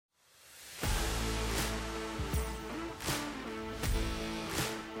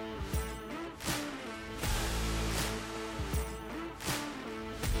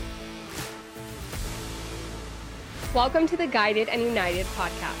Welcome to the Guided and United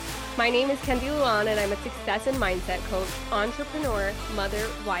podcast. My name is Kendi Luan, and I'm a success and mindset coach, entrepreneur, mother,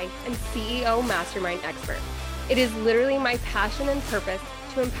 wife, and CEO mastermind expert. It is literally my passion and purpose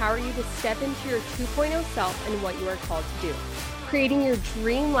to empower you to step into your 2.0 self and what you are called to do, creating your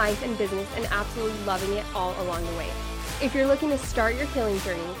dream life and business and absolutely loving it all along the way. If you're looking to start your healing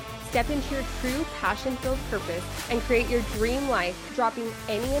journey, step into your true passion-filled purpose, and create your dream life, dropping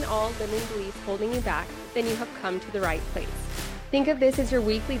any and all limiting beliefs holding you back, then you have come to the right place. Think of this as your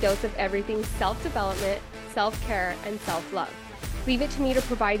weekly dose of everything self-development, self-care, and self-love. Leave it to me to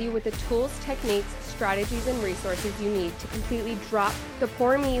provide you with the tools, techniques, strategies, and resources you need to completely drop the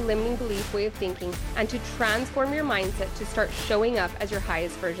poor me limiting belief way of thinking and to transform your mindset to start showing up as your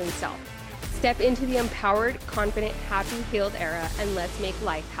highest version self. Step into the empowered, confident, happy, healed era, and let's make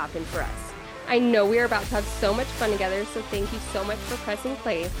life happen for us. I know we are about to have so much fun together, so thank you so much for pressing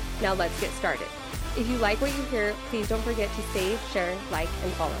play. Now let's get started. If you like what you hear, please don't forget to save, share, like,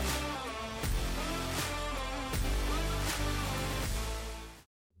 and follow.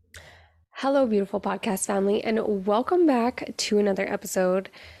 Hello, beautiful podcast family, and welcome back to another episode.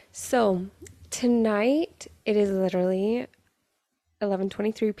 So tonight, it is literally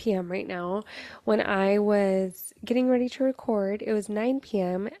 11:23 p.m. right now. When I was getting ready to record, it was 9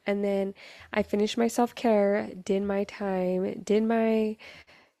 p.m. and then I finished my self-care, did my time, did my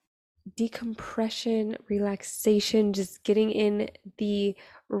decompression, relaxation, just getting in the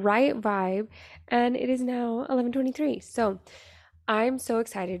right vibe, and it is now 11:23. So I'm so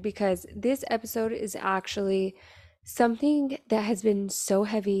excited because this episode is actually something that has been so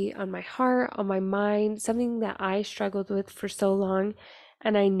heavy on my heart, on my mind, something that I struggled with for so long,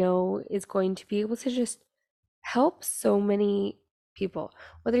 and I know is going to be able to just help so many people,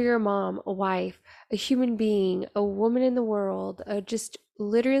 whether you're a mom, a wife, a human being, a woman in the world, just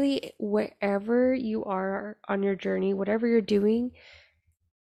literally wherever you are on your journey, whatever you're doing,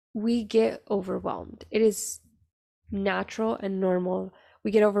 we get overwhelmed. It is natural and normal. We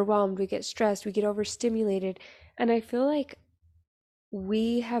get overwhelmed, we get stressed, we get overstimulated. And I feel like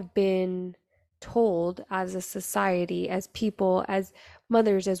we have been told as a society, as people, as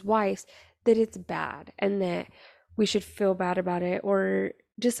mothers, as wives, that it's bad and that we should feel bad about it, or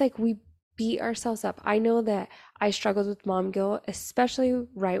just like we beat ourselves up. I know that I struggled with mom guilt, especially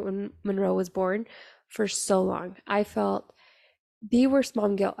right when Monroe was born, for so long. I felt the worst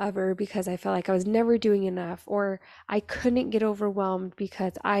mom guilt ever because I felt like I was never doing enough, or I couldn't get overwhelmed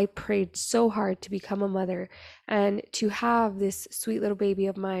because I prayed so hard to become a mother and to have this sweet little baby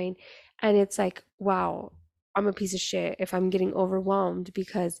of mine. And it's like, wow, I'm a piece of shit if I'm getting overwhelmed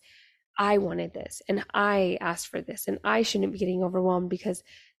because I wanted this and I asked for this, and I shouldn't be getting overwhelmed because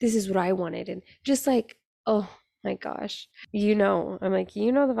this is what I wanted. And just like, oh my gosh, I'm like, the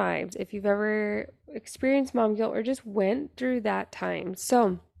vibes if you've ever experienced mom guilt or just went through that time.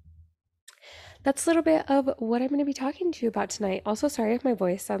 So that's a little bit of what I'm going to be talking to you about tonight. Also, sorry if my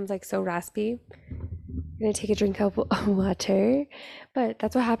voice sounds like so raspy. I'm going to take a drink of water, but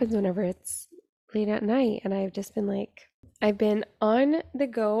that's what happens whenever it's late at night. And I've been on the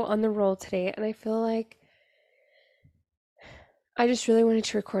go, on the roll today, and I feel like I just really wanted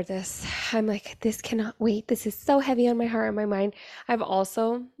to record this. I'm like, this cannot wait. This is so heavy on my heart and my mind. I've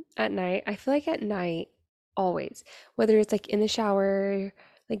also, at night, I feel like at night, always, whether it's like in the shower,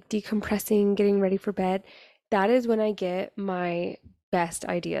 like decompressing, getting ready for bed, that is when I get my best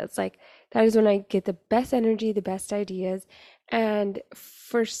ideas. Like, that is when I get the best energy, the best ideas. And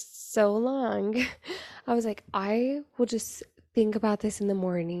for so long, I was like, I will just think about this in the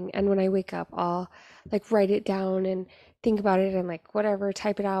morning. And when I wake up, I'll like write it down and think about it and like whatever,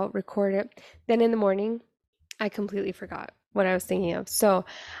 type it out, record it. Then in the morning, I completely forgot what I was thinking of. So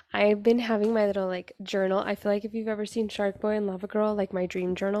I've been having my little like journal. I feel like if you've ever seen Shark Boy and Lava Girl, like my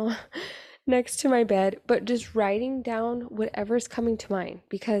dream journal next to my bed, but just writing down whatever's coming to mind,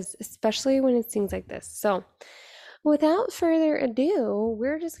 because especially when it's things like this. So without further ado,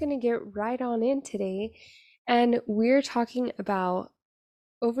 we're just going to get right on in today. And we're talking about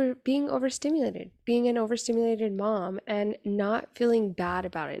being overstimulated, being an overstimulated mom, and not feeling bad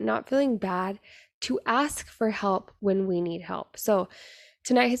about it, not feeling bad to ask for help when we need help. So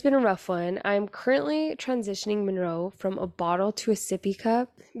tonight has been a rough one. I'm currently transitioning Monroe from a bottle to a sippy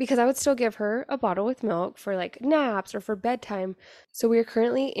cup because I would still give her a bottle with milk for like naps or for bedtime. So we are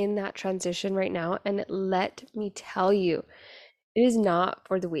currently in that transition right now. And let me tell you, it is not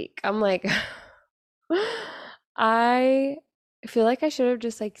for the weak. I'm like, I feel like I should have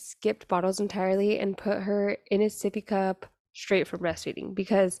just like skipped bottles entirely and put her in a sippy cup straight from breastfeeding,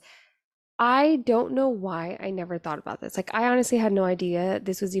 because I don't know why I never thought about this. Like, I honestly had no idea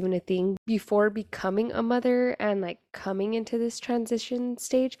this was even a thing before becoming a mother and like coming into this transition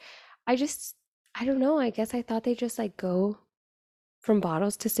stage. I just, I don't know. I guess I thought they just like go from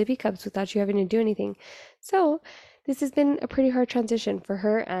bottles to sippy cups without you having to do anything. So, this has been a pretty hard transition for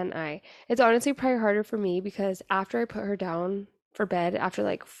her and I. It's honestly probably harder for me because after I put her down for bed after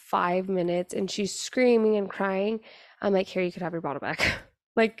like 5 minutes and she's screaming and crying, I'm like, here, you could have your bottle back.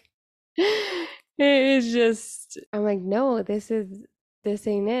 Like, it is just, I'm like, no, this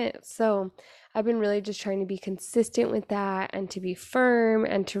ain't it. So, I've been really just trying to be consistent with that and to be firm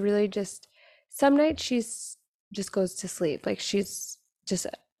and to really just, some nights she's just goes to sleep. Like she's just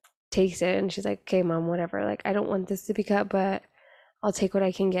takes it and she's like, okay, mom, whatever. Like, I don't want this to be cut, but I'll take what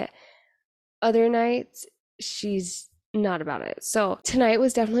I can get. Other nights, she's not about it. So tonight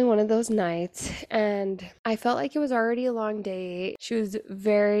was definitely one of those nights, and I felt like it was already a long day. She was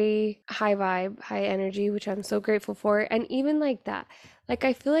very high vibe, high energy, which I'm so grateful for. And even like that, like,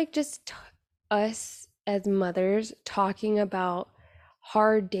 I feel like just us as mothers talking about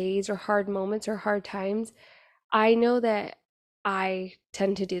hard days or hard moments or hard times, I know that I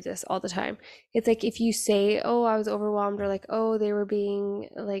tend to do this all the time. It's like if you say, "Oh, I was overwhelmed," or like, "Oh, they were being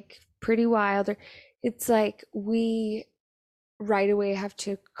like pretty wild," or it's like we right away have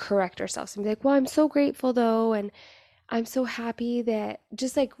to correct ourselves and be like, "Well, I'm so grateful though, and I'm so happy that,"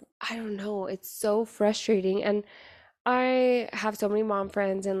 just like, I don't know, it's so frustrating. And I have so many mom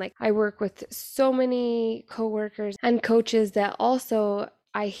friends and like I work with so many coworkers and coaches that also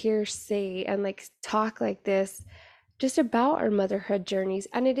I hear say and like talk like this just about our motherhood journeys.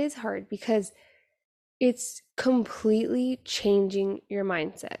 And it is hard because it's completely changing your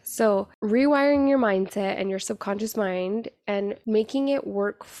mindset. So, rewiring your mindset and your subconscious mind and making it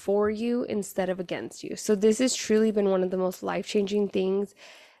work for you instead of against you. So, this has truly been one of the most life changing things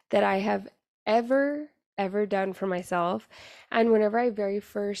that I have ever done for myself. And whenever I very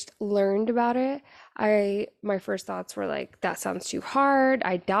first learned about it, my first thoughts were like, that sounds too hard.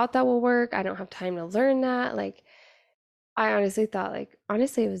 I doubt that will work. I don't have time to learn that. Like, I honestly thought, like,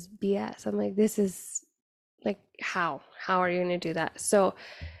 honestly, it was BS. I'm like, this is like, how are you going to do that? So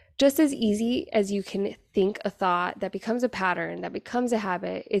just as easy as you can think a thought that becomes a pattern, that becomes a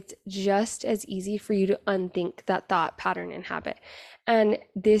habit, it's just as easy for you to unthink that thought, pattern, and habit. And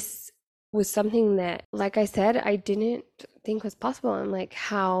this was something that, like I said, I didn't think was possible. I'm like,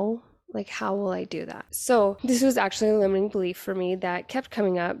 how will I do that? So this was actually a limiting belief for me that kept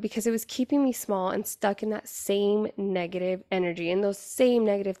coming up because it was keeping me small and stuck in that same negative energy and those same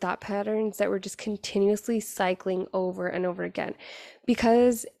negative thought patterns that were just continuously cycling over and over again.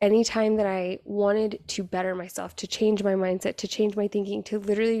 Because anytime that I wanted to better myself, to change my mindset, to change my thinking, to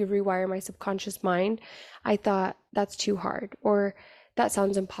literally rewire my subconscious mind, I thought that's too hard, or that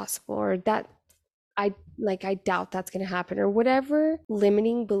sounds impossible, or that I doubt that's going to happen, or whatever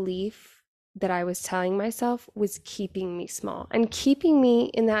limiting belief that I was telling myself was keeping me small and keeping me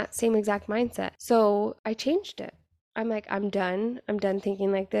in that same exact mindset. So I changed it. I'm like, I'm done. I'm done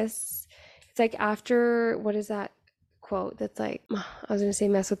thinking like this. It's like after, what is that quote that's like, I was going to say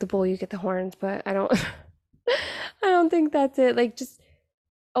mess with the bull, you get the horns, but I don't I don't think that's it. Like, just,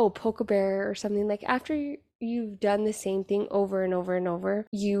 oh, poke a bear or something. Like, after you've done the same thing over and over and over,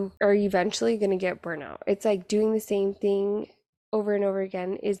 you are eventually going to get burnout. It's like doing the same thing over and over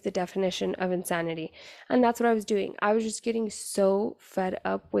again is the definition of insanity. And that's what I was doing. I was just getting so fed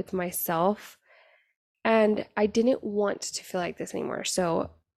up with myself, and I didn't want to feel like this anymore.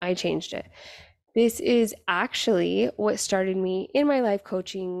 So I changed it. This is actually what started me in my life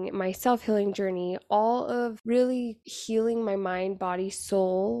coaching, my self healing journey, all of really healing my mind, body,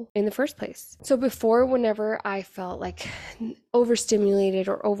 soul in the first place. So, before, whenever I felt like overstimulated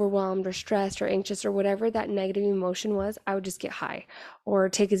or overwhelmed or stressed or anxious or whatever that negative emotion was, I would just get high or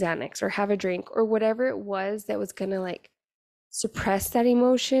take a Xanax or have a drink or whatever it was that was gonna like suppress that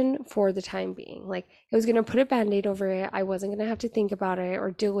emotion for the time being. Like, it was going to put a band-aid over it. I wasn't going to have to think about it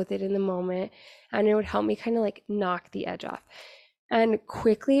or deal with it in the moment. And it would help me kind of like knock the edge off. And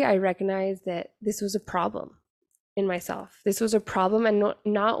quickly I recognized that this was a problem in myself. This was a problem, and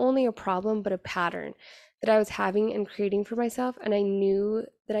not only a problem, but a pattern that I was having and creating for myself. And I knew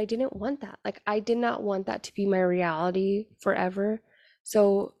that I didn't want that. Like, I did not want that to be my reality forever.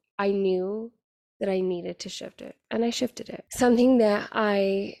 So I knew that I needed to shift it, and I shifted it. Something that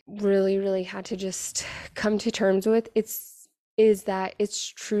I really had to just come to terms with, is that it's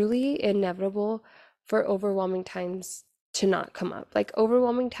truly inevitable for overwhelming times to not come up. Like,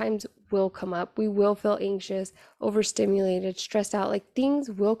 overwhelming times will come up. We will feel anxious, overstimulated, stressed out. Like, things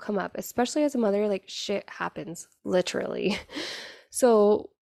will come up, especially as a mother. Like, shit happens, literally. So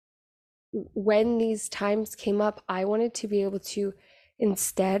when these times came up, I wanted to be able to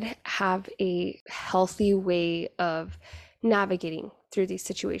instead have a healthy way of navigating through these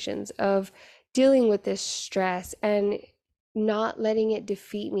situations, of dealing with this stress and not letting it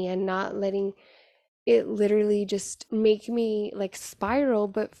defeat me and not letting it literally just make me like spiral,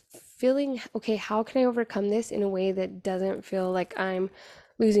 but feeling, okay, how can I overcome this in a way that doesn't feel like I'm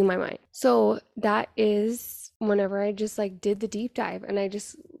losing my mind? So that is whenever I just like did the deep dive and I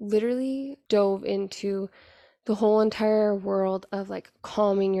just literally dove into the whole entire world of like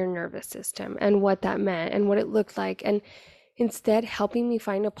calming your nervous system and what that meant and what it looked like, and instead helping me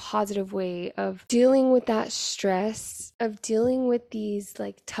find a positive way of dealing with that stress, of dealing with these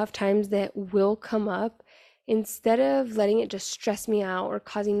like tough times that will come up, instead of letting it just stress me out or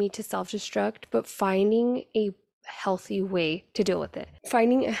causing me to self-destruct, but finding a healthy way to deal with it,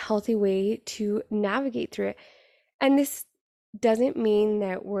 finding a healthy way to navigate through it. And this doesn't mean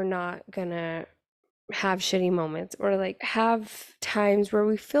that we're not gonna have shitty moments or like have times where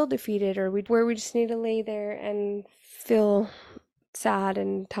we feel defeated or where we just need to lay there and feel sad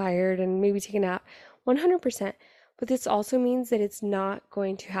and tired and maybe take a nap. 100%. But this also means that it's not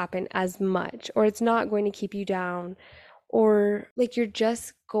going to happen as much, or it's not going to keep you down, or like you're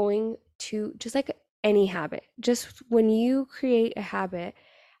just going to, just like any habit, just when you create a habit,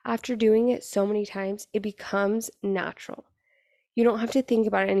 after doing it so many times, it becomes natural. You don't have to think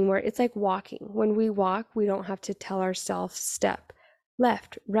about it anymore. It's like walking. When we walk, we don't have to tell ourselves step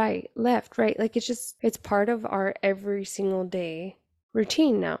left, right, left, right. Like it's just, it's part of our every single day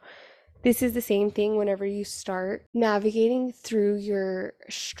routine now. This is the same thing whenever you start navigating through your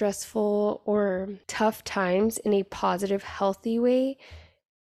stressful or tough times in a positive, healthy way,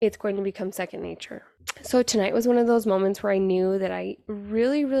 it's going to become second nature. So tonight was one of those moments where I knew that I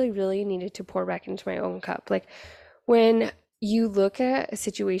really, really, really needed to pour back into my own cup. Like when you look at a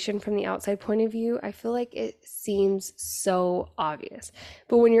situation from the outside point of view, I feel like it seems so obvious.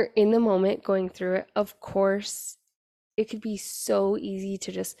 But when you're in the moment going through it, of course, it could be so easy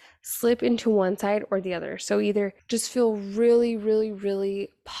to just slip into one side or the other. So either just feel really, really, really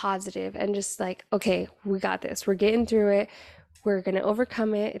positive and just like, okay, we got this. We're getting through it. We're going to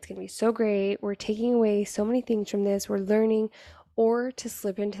overcome it. It's going to be so great. We're taking away so many things from this. We're learning. Or to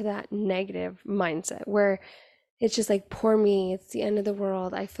slip into that negative mindset where it's just like, poor me, it's the end of the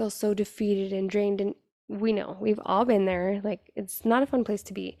world. I feel so defeated and drained. And we know we've all been there. Like, it's not a fun place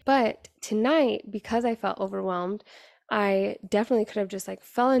to be. But tonight, because I felt overwhelmed, I definitely could have just like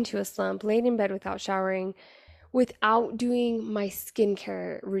fell into a slump, laid in bed without showering, without doing my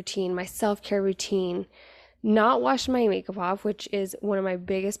skincare routine, my self-care routine, not wash my makeup off, which is one of my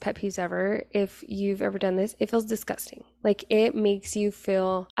biggest pet peeves ever. If you've ever done this, it feels disgusting. Like it makes you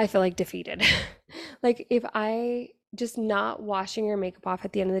feel, I feel like defeated. Like if I just not washing your makeup off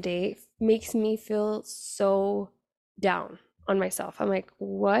at the end of the day makes me feel so down on myself. I'm like,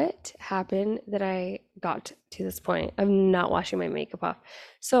 what happened that I got to this point of not washing my makeup off?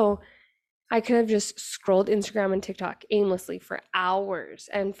 So I could have just scrolled Instagram and TikTok aimlessly for hours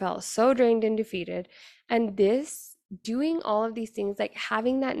and felt so drained and defeated. And this, doing all of these things, like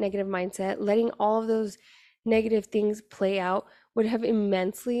having that negative mindset, letting all of those negative things play out, would have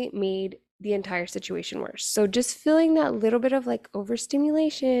immensely made the entire situation worse. So just feeling that little bit of like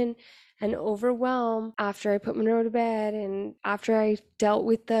overstimulation and overwhelm after I put Monroe to bed and after I dealt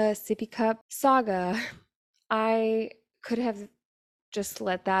with the sippy cup saga, I could have just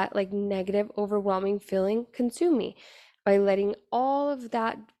let that like negative, overwhelming feeling consume me. By letting all of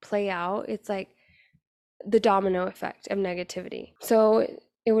that play out, it's like the domino effect of negativity. So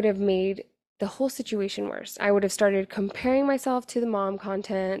it would have made the whole situation worse. I would have started comparing myself to the mom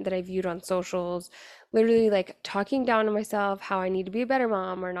content that I viewed on socials, literally like talking down to myself how I need to be a better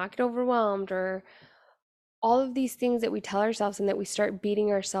mom or not get overwhelmed, or all of these things that we tell ourselves and that we start beating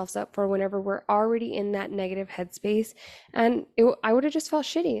ourselves up for whenever we're already in that negative headspace. And I would have just felt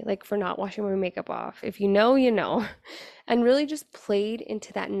shitty, like for not washing my makeup off. If you know, you know. And really just played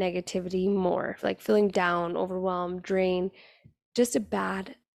into that negativity more, like feeling down, overwhelmed, drained, just a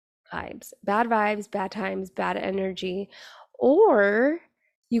bad vibes, bad times, bad energy. Or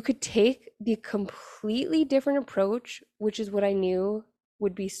you could take the completely different approach, which is what I knew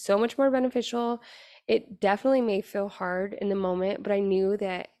would be so much more beneficial. It definitely may feel hard in the moment, but I knew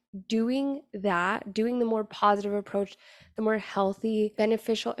that doing that, doing the more positive approach, the more healthy,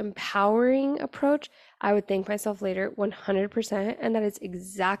 beneficial, empowering approach, I would thank myself later 100%. And that is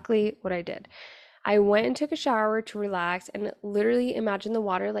exactly what I did. I went and took a shower to relax and literally imagine the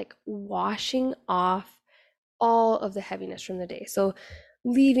water like washing off all of the heaviness from the day. So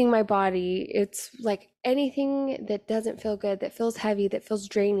leaving my body, it's like anything that doesn't feel good, that feels heavy, that feels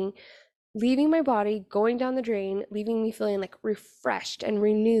draining, leaving my body, going down the drain, leaving me feeling like refreshed and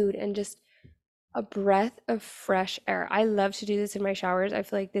renewed and just a breath of fresh air. I love to do this in my showers. I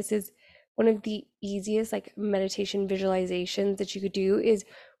feel like this is one of the easiest like meditation visualizations that you could do is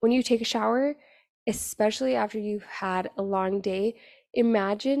when you take a shower, especially after you've had a long day,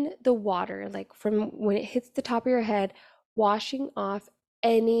 imagine the water like from when it hits the top of your head, washing off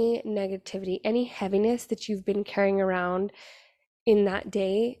any negativity, any heaviness that you've been carrying around in that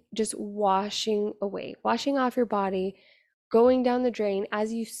day, just washing away, washing off your body, going down the drain.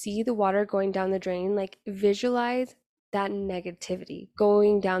 As you see the water going down the drain, like visualize that negativity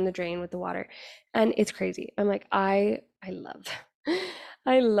going down the drain with the water. And it's crazy. I'm like, I love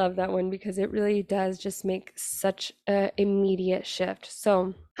I love that one because it really does just make such a immediate shift.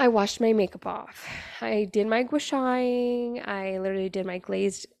 So I washed my makeup off. I did my gua shaing. I literally did my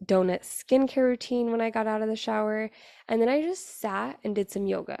glazed donut skincare routine when I got out of the shower. And then I just sat and did some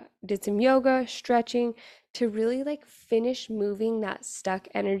yoga. Did some yoga, stretching to really like finish moving that stuck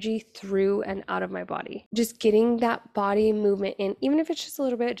energy through and out of my body. Just getting that body movement in, even if it's just a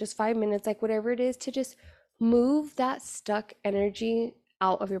little bit, just 5 minutes, like whatever it is, to just move that stuck energy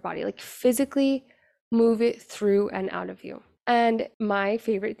out of your body, like physically move it through and out of you. And my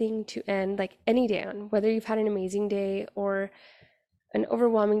favorite thing to end like any day on, whether you've had an amazing day or an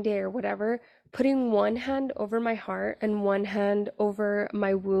overwhelming day or whatever, putting one hand over my heart and one hand over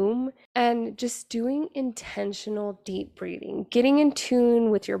my womb and just doing intentional deep breathing, getting in tune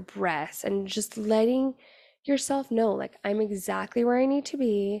with your breaths and just letting yourself know, like, I'm exactly where I need to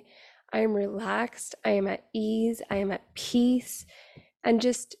be. I am relaxed. I am at ease. I am at peace. And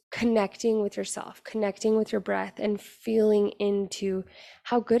just connecting with yourself, connecting with your breath, and feeling into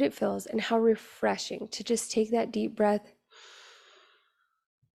how good it feels and how refreshing to just take that deep breath.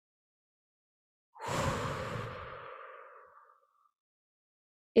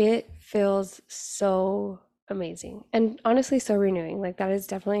 It feels so amazing and honestly so renewing. Like that is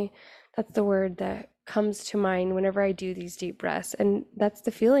definitely that's the word that comes to mind whenever I do these deep breaths, and that's the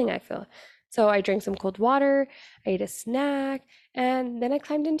feeling I feel. So I drank some cold water, I ate a snack, and then I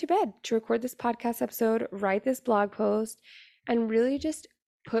climbed into bed to record this podcast episode, write this blog post, and really just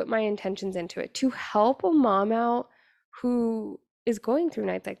put my intentions into it to help a mom out who is going through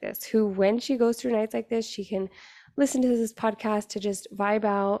nights like this, who when she goes through nights like this, she can listen to this podcast to just vibe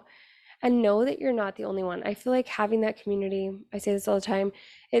out and know that you're not the only one. I feel like having that community, I say this all the time,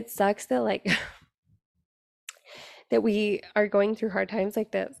 it sucks that like that we are going through hard times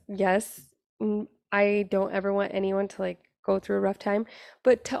like this. Yes, I don't ever want anyone to like go through a rough time,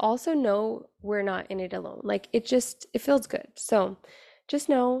 but to also know we're not in it alone. Like it feels good. So just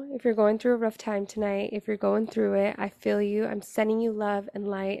know if you're going through a rough time tonight, if you're going through it, I feel you. I'm sending you love and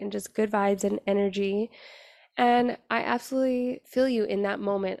light and just good vibes and energy. And I absolutely feel you in that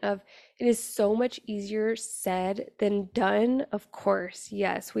moment of it is so much easier said than done. Of course,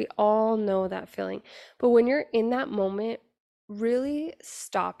 yes, we all know that feeling. But when you're in that moment, really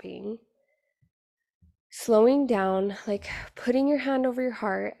stopping, slowing down, like putting your hand over your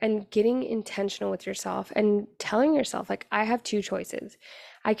heart and getting intentional with yourself and telling yourself, like, I have two choices.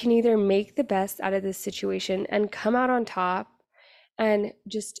 I can either make the best out of this situation and come out on top and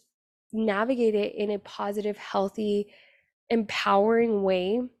just navigate it in a positive, healthy, empowering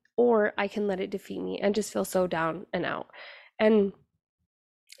way, or I can let it defeat me and just feel so down and out. And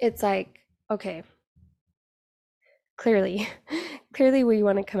it's like, okay, clearly, clearly we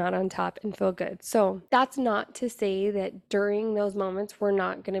want to come out on top and feel good. So that's not to say that during those moments we're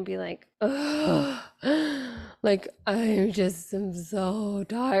not going to be like, oh, like I just am so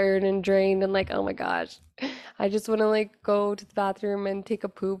tired and drained and like, oh my gosh, I just want to like go to the bathroom and take a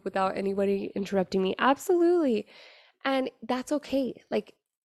poop without anybody interrupting me. Absolutely. And that's okay. Like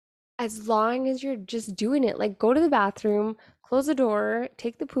as long as you're just doing it, like go to the bathroom, close the door,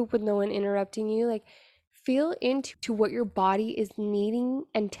 take the poop with no one interrupting you, like feel into what your body is needing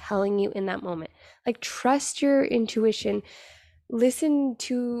and telling you in that moment. Like trust your intuition, listen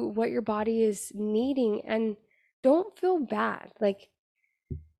to what your body is needing, and don't feel bad. Like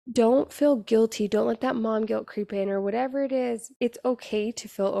don't feel guilty. Don't let that mom guilt creep in or whatever it is. It's okay to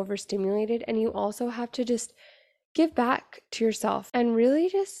feel overstimulated, and you also have to just give back to yourself and really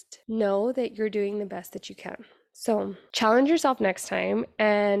just know that you're doing the best that you can. So, challenge yourself next time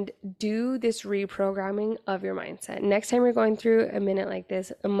and do this reprogramming of your mindset. Next time you're going through a minute like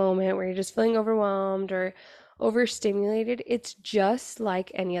this, a moment where you're just feeling overwhelmed or overstimulated, it's just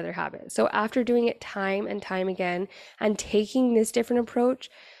like any other habit. So, after doing it time and time again and taking this different approach,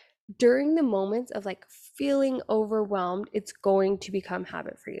 during the moments of like feeling overwhelmed, it's going to become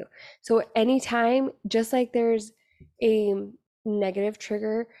habit for you. So anytime, just like there's a negative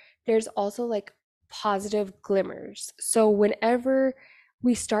trigger there's also like positive glimmers. So whenever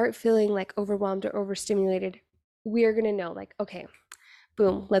we start feeling like overwhelmed or overstimulated, we are going to know like, okay,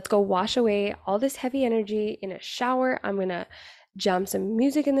 boom, let's go wash away all this heavy energy in a shower. I'm going to jump some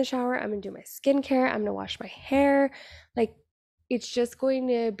music in the shower. I'm going to do my skincare. I'm going to wash my hair. Like, it's just going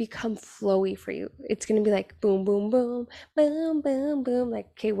to become flowy for you. It's going to be like boom, boom, boom, boom, boom, boom. Like,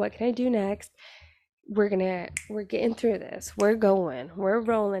 okay, what can I do next? We're getting through this. We're going, we're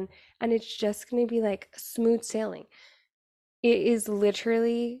rolling. And it's just going to be like smooth sailing. It is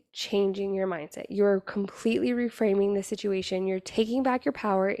literally changing your mindset. You're completely reframing the situation. You're taking back your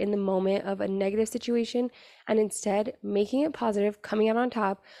power in the moment of a negative situation and instead making it positive, coming out on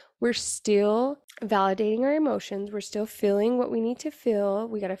top. We're still validating our emotions. We're still feeling what we need to feel.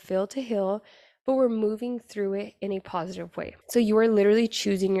 We got to feel to heal, but we're moving through it in a positive way. So you are literally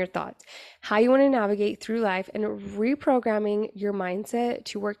choosing your thoughts, how you want to navigate through life, and reprogramming your mindset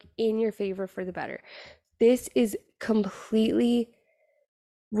to work in your favor for the better. This is completely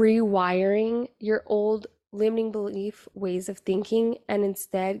rewiring your old limiting belief ways of thinking and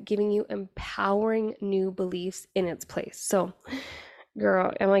instead giving you empowering new beliefs in its place. So,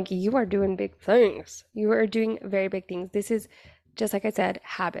 girl, I'm like, you are doing big things. You are doing very big things. This is just like I said,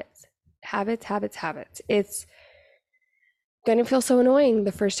 habits, habits, habits, habits. It's gonna feel so annoying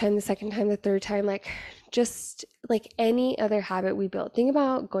the first time, the second time, the third time, like just like any other habit we build. Think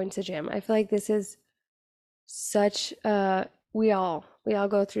about going to the gym. I feel like this is such we all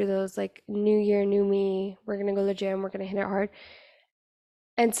go through those like new year, new me. We're gonna go to the gym, we're gonna hit it hard.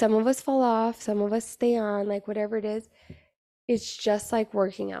 And some of us fall off, some of us stay on, like whatever it is. It's just like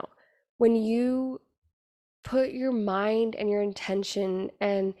working out. When you put your mind and your intention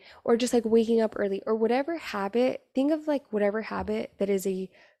and or just like waking up early or whatever habit, think of like whatever habit that is a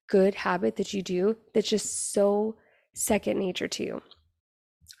good habit that you do that's just so second nature to you.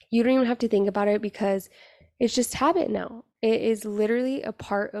 You don't even have to think about it because it's just habit now. It is literally a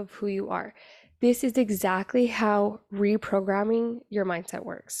part of who you are. This is exactly how reprogramming your mindset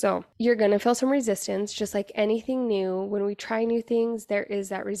works. So, you're going to feel some resistance, just like anything new. When we try new things, there is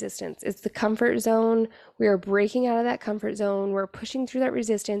that resistance. It's the comfort zone. We are breaking out of that comfort zone. We're pushing through that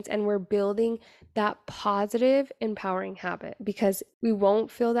resistance and we're building that positive, empowering habit because we won't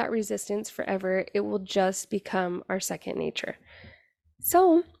feel that resistance forever. It will just become our second nature.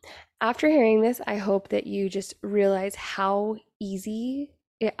 So, after hearing this, I hope that you just realize how easy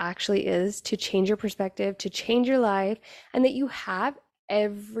it actually is to change your perspective, to change your life, and that you have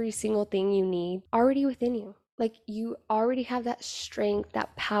every single thing you need already within you. Like you already have that strength,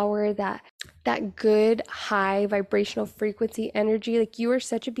 that power, that good high vibrational frequency energy. Like you are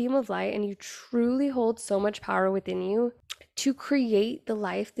such a beam of light and you truly hold so much power within you to create the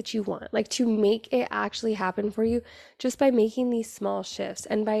life that you want, like to make it actually happen for you just by making these small shifts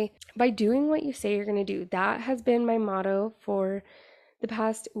and by doing what you say you're going to do. That has been my motto for the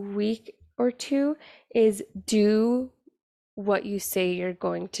past week or two is do what you say you're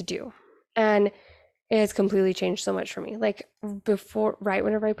going to do. And it has completely changed so much for me. Like before, right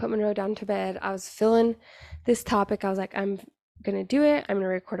whenever I put Monroe down to bed, I was feeling this topic. I was like, I'm going to do it. I'm going to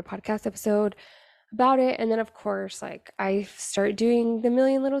record a podcast episode about it. And then, of course, like I start doing the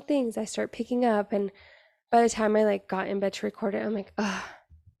million little things I start picking up. And by the time I like got in bed to record it, I'm like, ugh,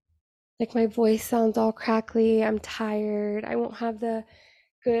 like my voice sounds all crackly. I'm tired. I won't have the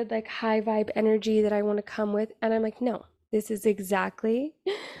good, like high vibe energy that I want to come with. And I'm like, no, this is exactly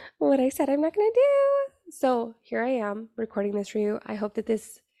what I said I'm not going to do. So here I am recording this for you. I hope that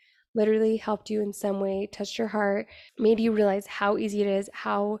this literally helped you in some way, touched your heart, made you realize how easy it is,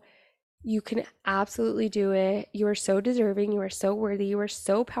 how you can absolutely do it. You are so deserving. You are so worthy. You are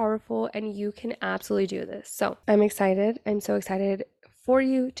so powerful, and you can absolutely do this. So I'm excited. I'm so excited for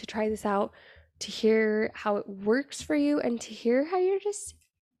you to try this out, to hear how it works for you, and to hear how you're just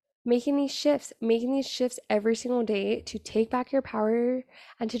making these shifts every single day to take back your power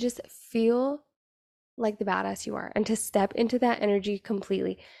and to just feel like the badass you are and to step into that energy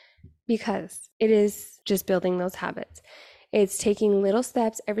completely because it is just building those habits. It's taking little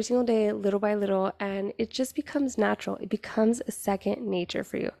steps every single day, little by little, and it just becomes natural. It becomes a second nature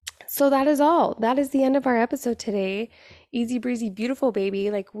for you. So that is all. That is the end of our episode today. Easy breezy, beautiful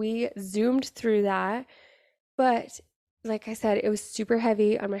baby. Like we zoomed through that. But like I said, it was super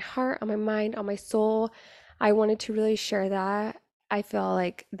heavy on my heart, on my mind, on my soul. I wanted to really share that. I feel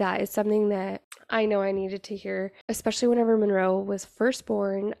like that is something that I know I needed to hear, especially whenever Monroe was first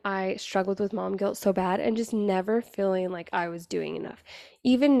born. I struggled with mom guilt so bad and just never feeling like I was doing enough.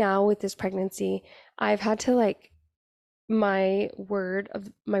 Even now with this pregnancy, I've had to like, my word of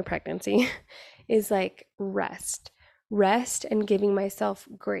my pregnancy is like rest. rest and giving myself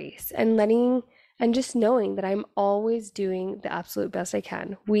grace and just knowing that I'm always doing the absolute best I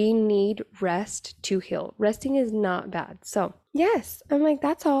can. We need rest to heal. Resting is not bad. So, yes, I'm like,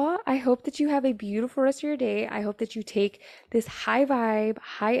 that's all. I hope that you have a beautiful rest of your day. I hope that you take this high vibe,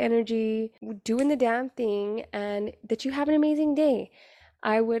 high energy, doing the damn thing, and that you have an amazing day.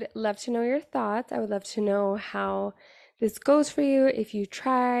 I would love to know your thoughts. I would love to know how this goes for you. If you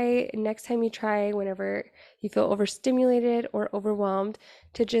try, next time you try, whenever you feel overstimulated or overwhelmed,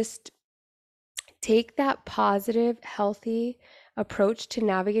 to just take that positive, healthy approach to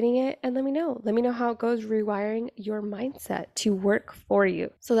navigating it and let me know. Let me know how it goes rewiring your mindset to work for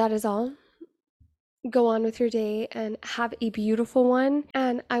you. So that is all. Go on with your day and have a beautiful one.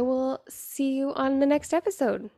 And I will see you on the next episode.